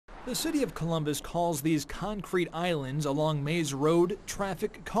The city of Columbus calls these concrete islands along Mays Road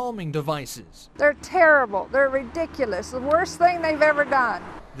traffic calming devices. They're terrible. They're ridiculous. The worst thing they've ever done.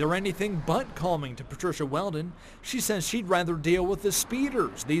 They're anything but calming to Patricia Weldon. She says she'd rather deal with the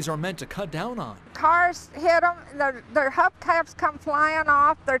speeders these are meant to cut down on. Cars hit them, their hubcaps come flying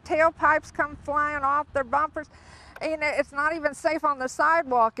off, their tailpipes come flying off, their bumpers. It's not even safe on the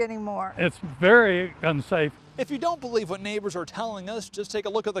sidewalk anymore. It's very unsafe. If you don't believe what neighbors are telling us, just take a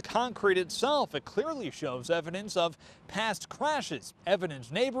look at the concrete itself. It clearly shows evidence of past crashes.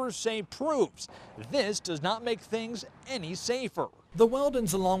 Evidence neighbors say proves this does not make things any safer. The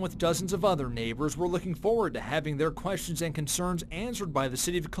Weldons, along with dozens of other neighbors, were looking forward to having their questions and concerns answered by the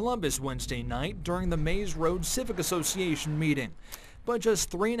City of Columbus Wednesday night during the Mays Road Civic Association meeting. But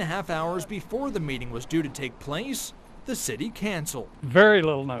just 3.5 hours before the meeting was due to take place, the city canceled. Very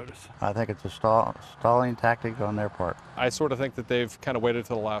little notice. I think it's a stalling tactic on their part. I sort of think that they've kind of waited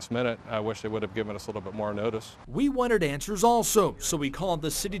till the last minute. I wish they would have given us a little bit more notice. We wanted answers also, so we called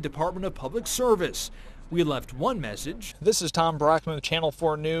the City Department of Public Service. We left one message. This is Tom Brockman with Channel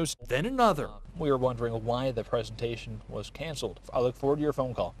 4 News. Then another. We were wondering why the presentation was canceled. I look forward to your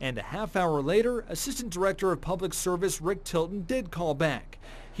phone call. And a half hour later, Assistant Director of Public Service Rick Tilton did call back.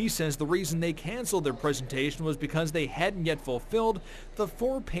 He says the reason they canceled their presentation was because they hadn't yet fulfilled the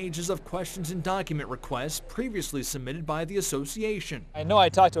 4 pages of questions and document requests previously submitted by the association. I know I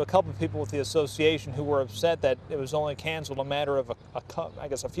talked to a couple of people with the association who were upset that it was only canceled a matter of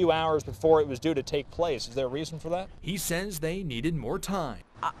a few hours before it was due to take place. Is there a reason for that? He says they needed more time.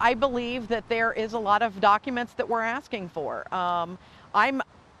 I believe that there is a lot of documents that we're asking for.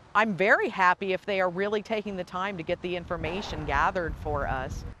 I'm very happy if they are really taking the time to get the information gathered for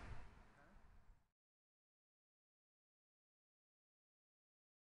us.